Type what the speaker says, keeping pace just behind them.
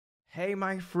Hey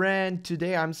my friend,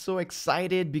 today I'm so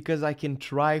excited because I can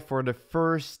try for the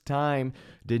first time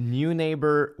the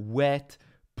Neunaber wet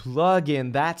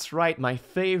plugin. That's right, my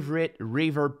favorite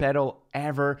reverb pedal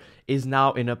ever is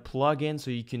now in a plugin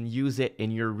so you can use it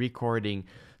in your recording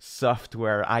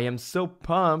software. I am so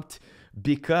pumped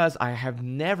because I have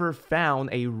never found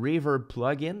a reverb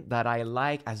plugin that I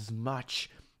like as much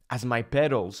as my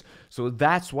pedals. So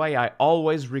that's why I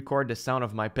always record the sound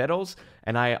of my pedals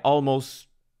and I almost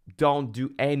don't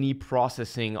do any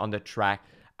processing on the track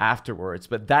afterwards,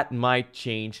 but that might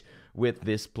change with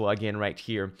this plugin right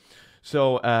here.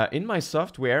 So in my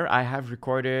software, I have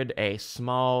recorded a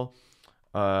small,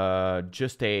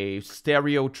 just a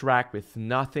stereo track with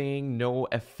nothing, no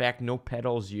effect, no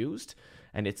pedals used,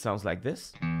 and it sounds like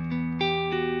this.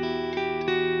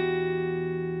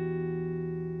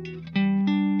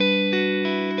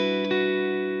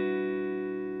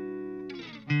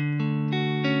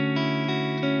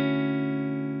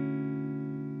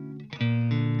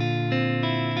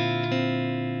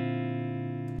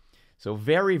 So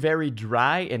very, very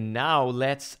dry. And now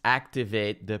let's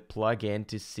activate the plugin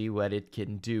to see what it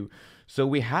can do. So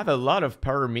we have a lot of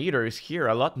parameters here,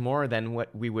 a lot more than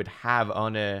what we would have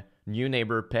on a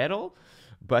Neunaber pedal.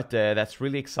 But that's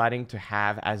really exciting to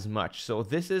have as much. So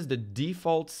this is the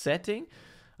default setting.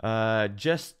 We're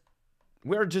just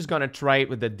gonna try it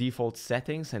with the default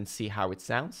settings and see how it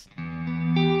sounds.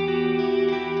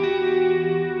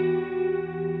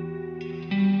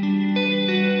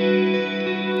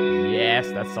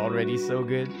 Yes, that's already so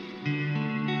good.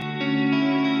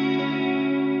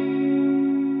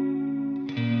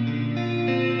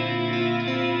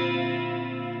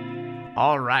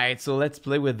 All right, so let's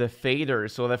play with the fader.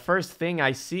 So the first thing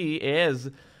I see is,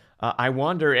 I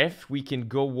wonder if we can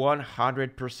go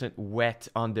 100% wet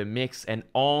on the mix and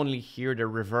only hear the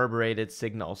reverberated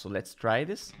signal. So let's try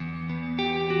this.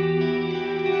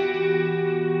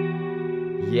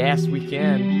 Yes, we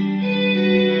can.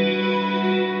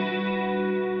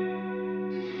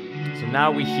 So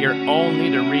now we hear only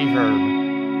the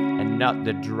reverb and not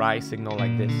the dry signal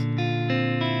like this.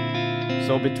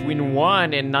 So between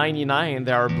 1 and 99,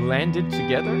 they are blended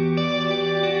together.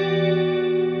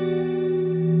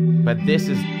 But this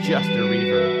is just a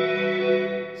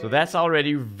reverb. So that's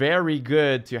already very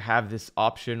good to have this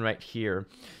option right here.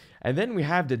 And then we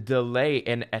have the delay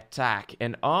and attack.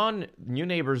 And on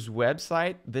Neunaber's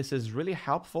website, this is really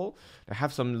helpful to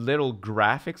have some little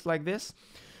graphics like this.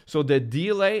 So the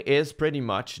delay is pretty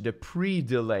much the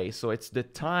pre-delay. So it's the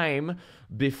time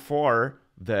before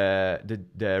the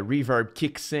reverb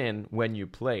kicks in when you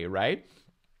play, right?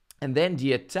 And then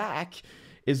the attack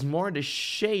is more the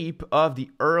shape of the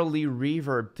early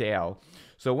reverb tail.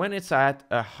 So when it's at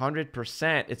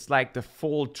 100%, it's like the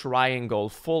full triangle,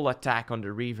 full attack on the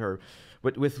reverb.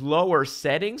 But with lower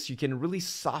settings, you can really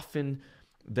soften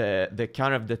the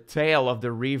kind of the tail of the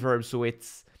reverb, so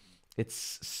it's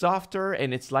softer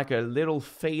and it's like a little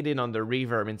fade in on the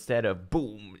reverb instead of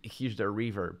boom, here's the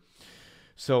reverb.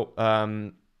 So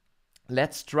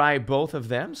let's try both of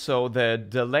them. So the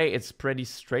delay is pretty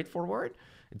straightforward.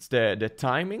 It's the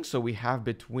timing. So we have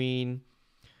between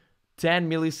 10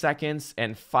 milliseconds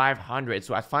and 500.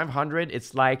 So at 500,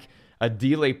 it's like a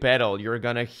delay pedal. You're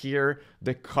gonna hear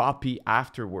the copy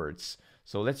afterwards.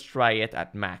 So let's try it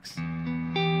at max.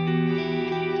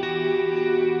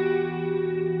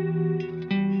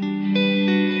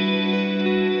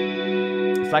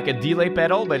 It's like a delay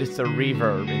pedal, but it's a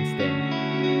reverb instead.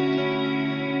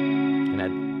 And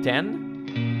at 10,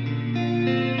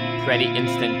 pretty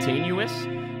instantaneous.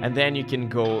 And then you can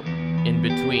go in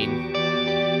between.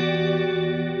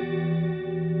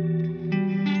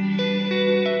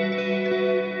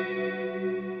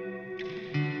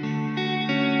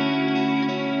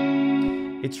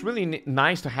 It's really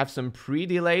nice to have some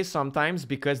pre-delay sometimes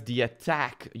because the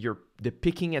attack, the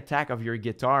picking attack of your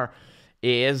guitar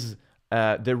is,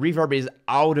 the reverb is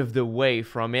out of the way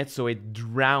from it, so it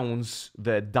drowns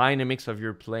the dynamics of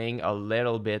your playing a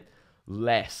little bit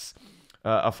less.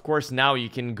 Of course, now you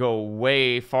can go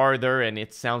way farther and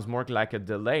it sounds more like a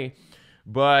delay,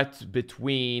 but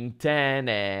between 10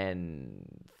 and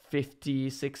 50,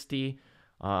 60,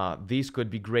 these could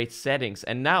be great settings.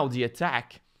 And now the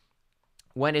attack,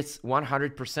 when it's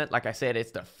 100%, like I said,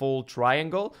 it's the full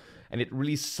triangle, and it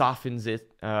really softens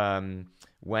it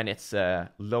when it's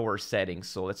lower settings.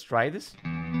 So let's try this.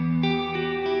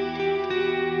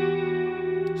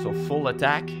 So full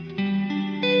attack,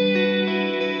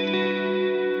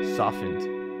 softened.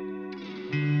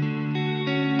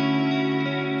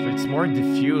 So it's more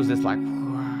diffused. It's like,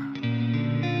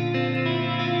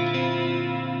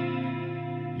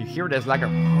 you hear there's like a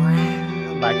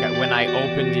like when I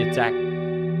open the attack.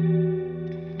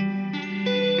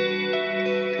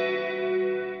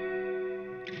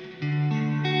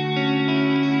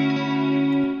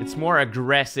 It's more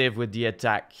aggressive with the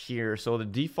attack here. So the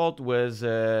default was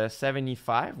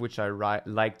 75, which I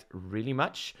liked really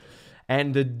much.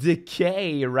 And the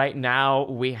decay right now,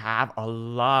 we have a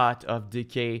lot of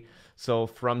decay. So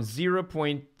from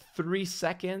 0.3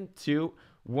 seconds to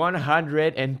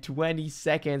 120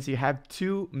 seconds, you have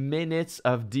 2 minutes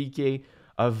of decay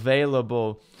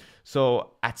available.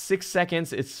 So at 6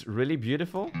 seconds, it's really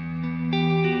beautiful.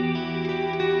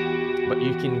 But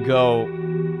you can go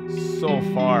so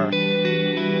far.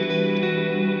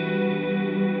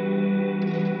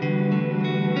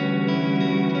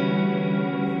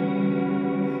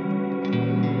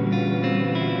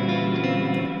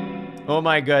 Oh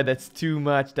my god, that's too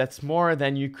much. That's more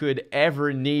than you could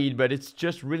ever need, but it's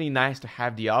just really nice to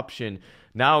have the option.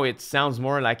 Now it sounds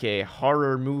more like a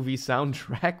horror movie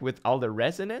soundtrack with all the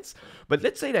resonance. But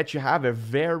let's say that you have a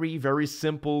very, very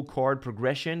simple chord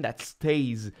progression that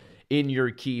stays in your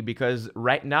key, because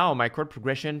right now my chord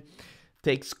progression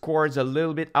takes chords a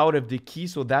little bit out of the key,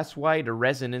 so that's why the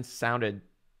resonance sounded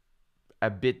a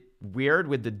bit weird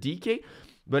with the decay.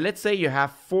 But let's say you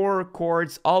have 4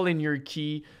 chords all in your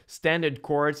key, standard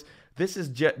chords. This is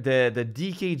just the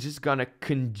decay just gonna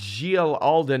congeal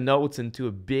all the notes into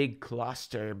a big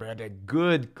cluster, but a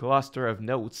good cluster of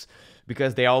notes,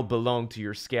 because they all belong to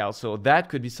your scale. So that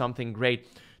could be something great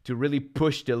to really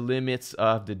push the limits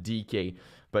of the decay.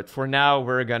 But for now,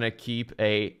 we're gonna keep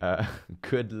a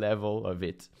good level of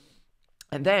it.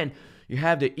 And then you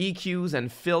have the EQs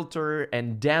and filter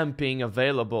and damping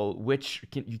available, which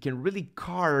you can really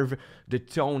carve the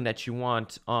tone that you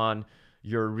want on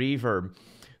your reverb.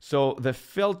 So the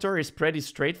filter is pretty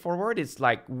straightforward. It's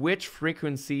like which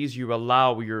frequencies you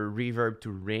allow your reverb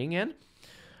to ring in.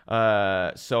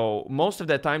 So most of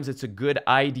the times it's a good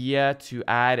idea to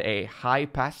add a high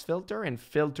pass filter and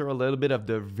filter a little bit of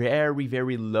the very,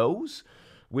 very lows,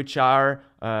 which are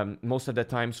most of the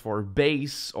times for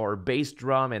bass or bass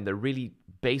drum and the really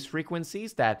bass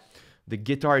frequencies that the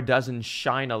guitar doesn't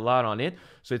shine a lot on it.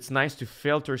 So it's nice to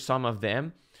filter some of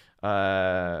them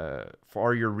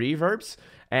for your reverbs.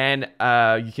 And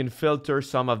you can filter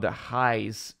some of the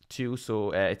highs too,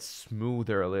 so it's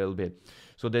smoother a little bit.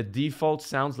 So the default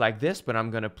sounds like this, but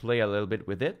I'm gonna play a little bit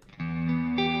with it.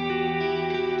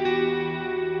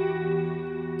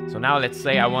 So now let's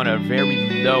say I want a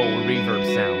very low reverb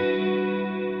sound.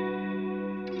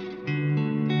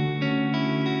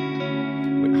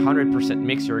 With 100%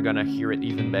 mix, you're gonna hear it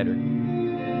even better.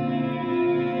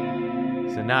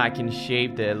 So now I can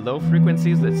shape the low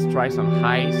frequencies. Let's try some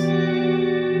highs.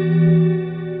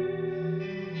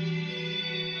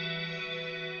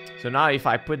 So now if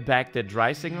I put back the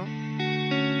dry signal,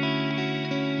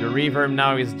 the reverb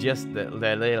now is just the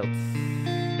little.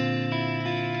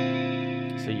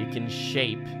 So you can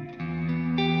shape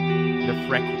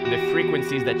the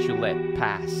frequencies that you let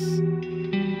pass,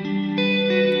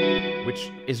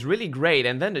 which is really great.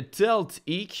 And then the tilt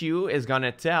EQ is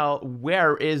gonna tell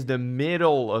where is the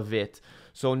middle of it.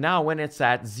 So now when it's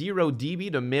at 0 dB,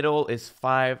 the middle is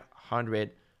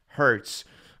 500 hertz.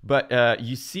 But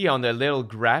you see on the little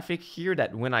graphic here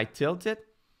that when I tilt it,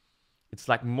 it's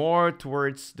like more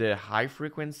towards the high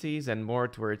frequencies and more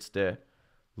towards the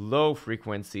low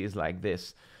frequencies like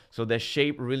this. So the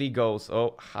shape really goes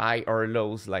high or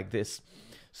lows like this.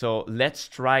 So let's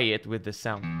try it with the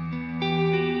sound.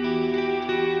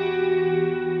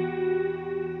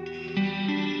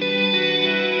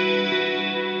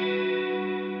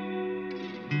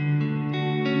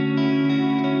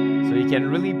 So you can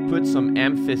really put some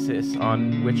emphasis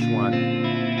on which one.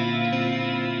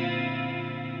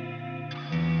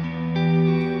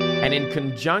 And in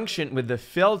conjunction with the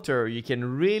filter, you can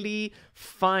really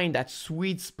find that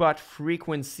sweet spot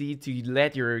frequency to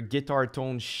let your guitar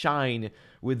tone shine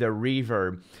with the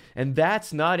reverb. And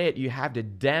that's not it. You have the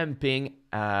damping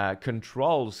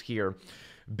controls here.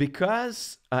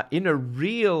 Because in a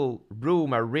real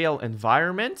room, a real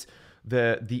environment,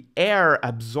 the air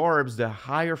absorbs the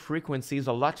higher frequencies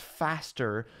a lot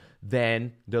faster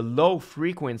than the low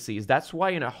frequencies. That's why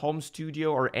in a home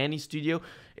studio or any studio,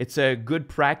 it's a good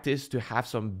practice to have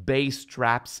some bass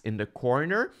traps in the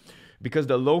corner, because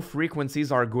the low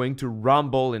frequencies are going to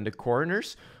rumble in the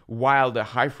corners while the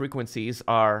high frequencies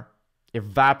are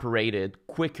evaporated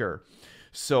quicker.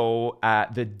 So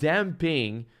the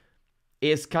damping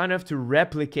is kind of to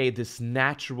replicate this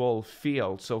natural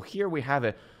feel. So here we have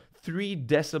a 3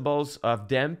 decibels of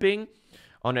damping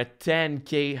on a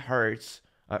 10K hertz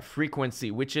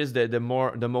frequency, which is the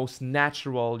most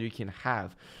natural you can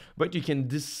have. but you can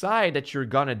decide that you're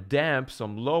gonna damp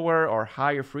some lower or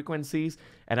higher frequencies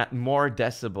and at more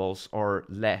decibels or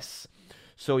less.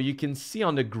 So you can see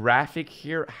on the graphic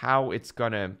here how it's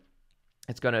gonna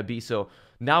be. So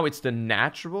now it's the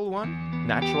natural one,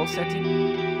 natural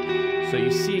setting. So you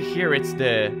see here it's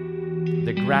the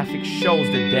graphic shows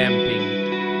the damping.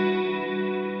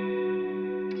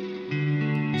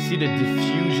 You see the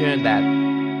diffusion that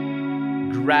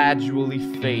gradually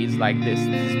fades like this.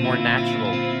 This is more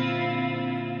natural.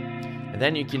 And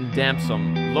then you can damp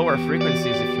some lower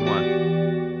frequencies if you want.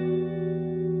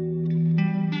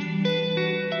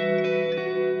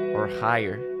 Or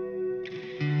higher.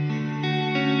 You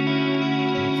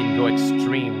can go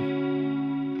extreme.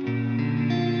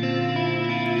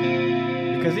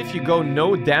 Because if you go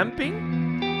no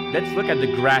damping, let's look at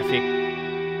the graphic.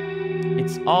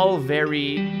 It's all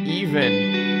very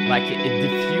even. Like it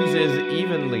diffuses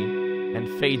evenly and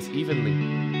fades evenly.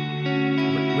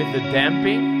 But with the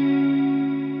damping,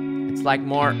 it's like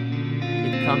more,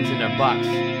 it comes in a box.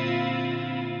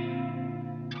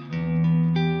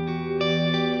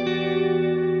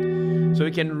 So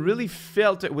you can really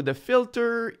filter with the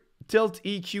filter, tilt,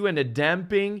 EQ, and the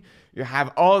damping. You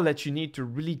have all that you need to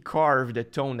really carve the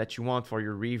tone that you want for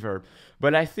your reverb.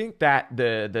 But I think that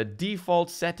the default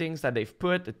settings that they've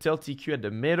put, the tilt EQ at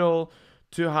the middle,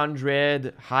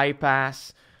 200 high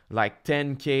pass, like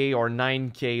 10K or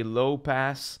 9K low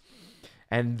pass,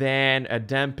 and then a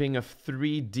damping of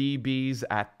 3 dBs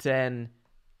at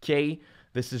 10K.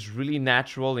 This is really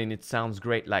natural and it sounds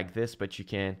great like this, but you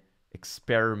can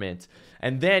experiment.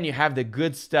 And then you have the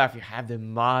good stuff. You have the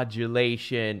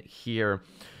modulation here.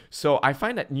 So I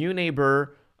find that Neunaber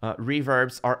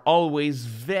reverbs are always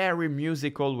very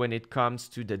musical when it comes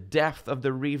to the depth of the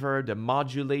reverb, the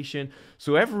modulation.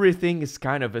 So everything is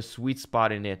kind of a sweet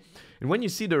spot in it. And when you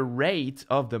see the rate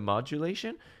of the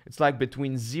modulation, it's like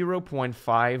between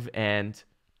 0.5 and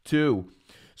 2.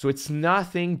 So it's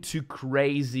nothing too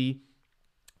crazy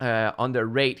on the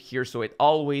rate here. So it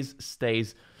always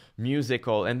stays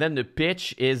musical. And then the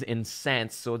pitch is in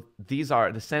cents. So the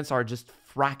cents are just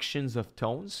fractions of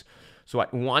tones. So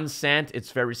at 1 cent,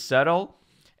 it's very subtle,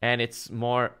 and it's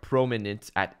more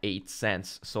prominent at 8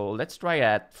 cents. So let's try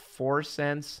at 4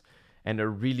 cents and a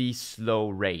really slow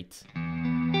rate.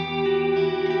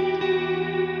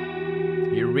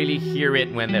 You really hear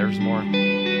it when there's more.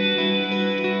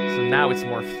 So now it's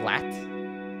more flat.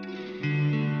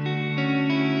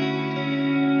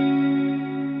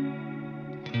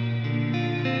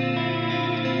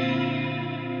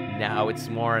 Now it's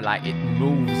more like it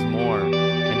moves more.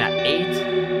 And at 8,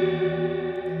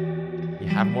 you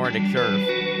have more of the curve.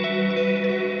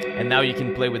 And now you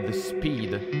can play with the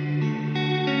speed.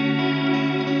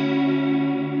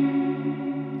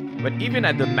 But even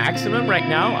at the maximum right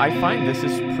now, I find this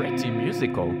is pretty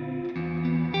musical.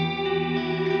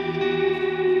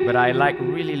 But I like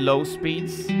really low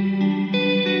speeds.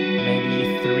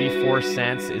 Maybe 3-4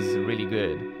 cents is really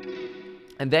good.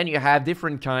 And then you have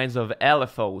different kinds of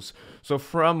LFOs. So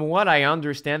from what I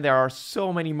understand, there are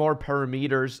so many more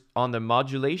parameters on the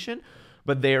modulation,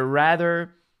 but they'd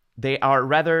rather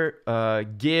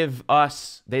give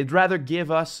us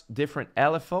different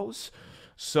LFOs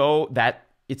so that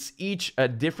it's each a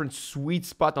different sweet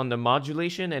spot on the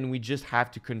modulation, and we just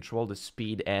have to control the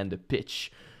speed and the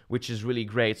pitch, which is really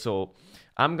great. So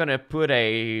I'm gonna put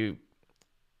a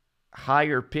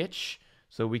higher pitch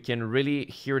so we can really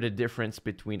hear the difference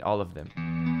between all of them.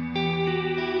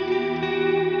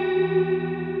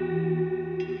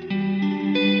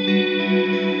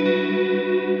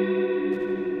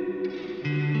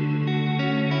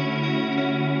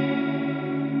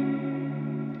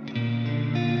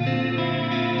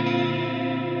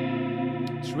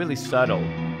 It's really subtle.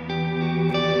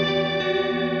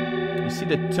 You see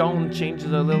the tone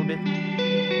changes a little bit?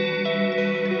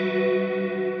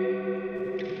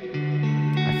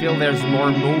 I feel there's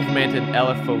more movement in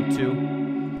LFO too,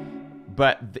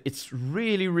 but it's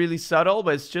really, really subtle,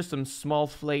 but it's just some small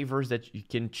flavors that you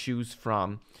can choose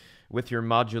from with your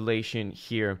modulation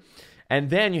here. And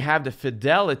then you have the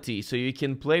fidelity, so you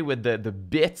can play with the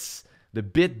bits, the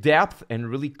bit depth, and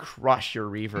really crush your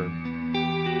reverb.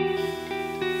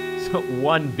 So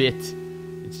 1 bit,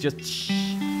 it's just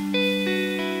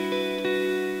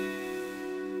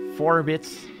 4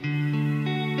 bits.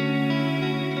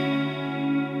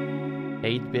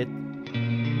 8-bit.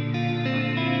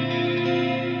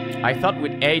 I thought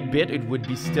with 8-bit it would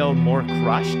be still more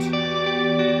crushed.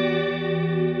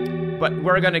 But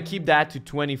we're gonna keep that to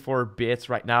 24 bits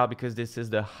right now because this is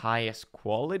the highest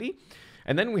quality.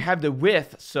 And then we have the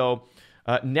width. So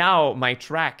now my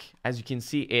track, as you can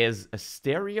see, is a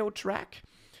stereo track.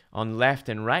 on left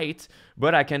and right,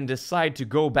 but I can decide to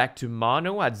go back to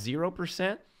mono at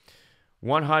 0%,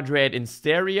 100 in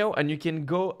stereo, and you can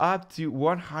go up to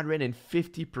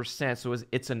 150%. So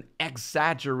it's an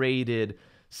exaggerated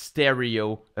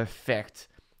stereo effect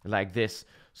like this.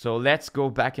 So let's go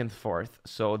back and forth.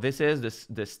 So this is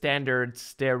the standard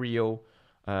stereo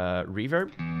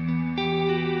reverb.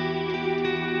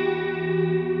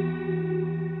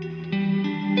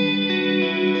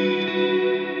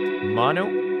 Mono,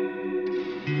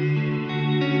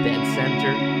 dead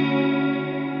center.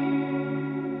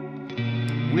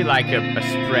 We like a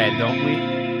spread, don't we?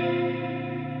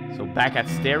 So back at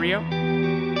stereo.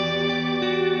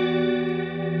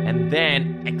 And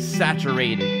then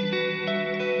exaggerated.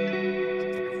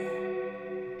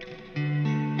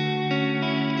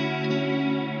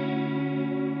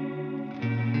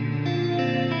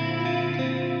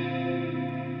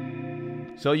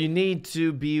 So you need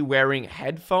to be wearing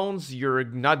headphones. You're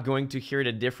not going to hear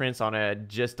the difference on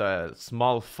just a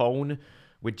small phone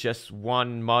with just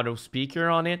one mono speaker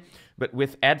on it. But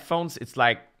with headphones, it's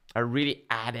like a really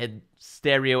added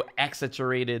stereo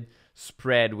exaggerated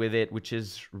spread with it, which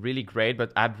is really great,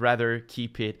 but I'd rather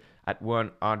keep it at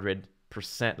 100%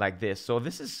 like this. So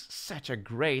this is such a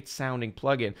great sounding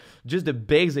plugin. Just the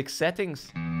basic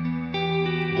settings.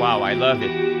 Wow, I love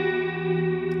it.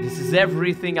 This is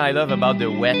everything I love about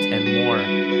the Wet and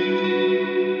More.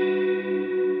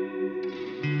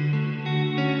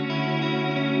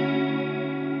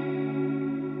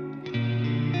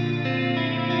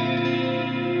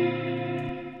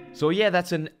 So yeah,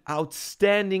 that's an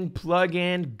outstanding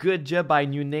plugin. Good job by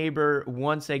Neunaber.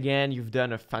 Once again, you've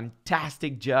done a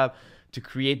fantastic job to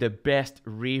create the best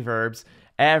reverbs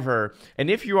ever. And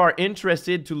if you are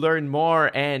interested to learn more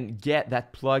and get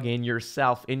that plugin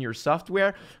yourself in your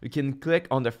software, you can click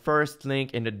on the first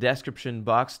link in the description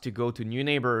box to go to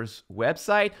Neunaber's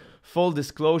website. Full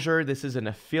disclosure, this is an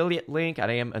affiliate link.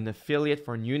 I am an affiliate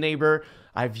for Neunaber.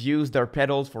 I've used their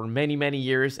pedals for many, many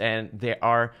years, and they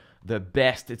are the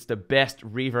best. It's the best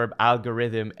reverb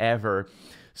algorithm ever.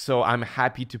 So I'm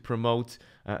happy to promote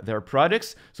their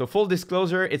products. So full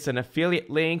disclosure, it's an affiliate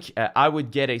link. I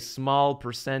would get a small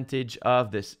percentage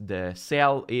of the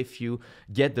sale if you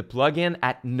get the plugin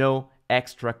at no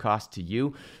extra cost to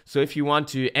you. So if you want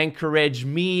to encourage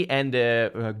me and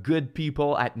the good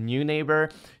people at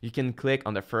Neunaber, you can click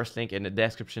on the first link in the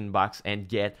description box and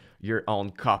get your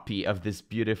own copy of this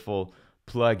beautiful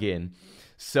plugin.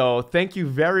 So thank you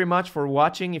very much for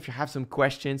watching. If you have some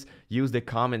questions, use the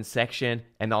comment section,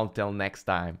 and until next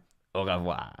time, au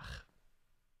revoir.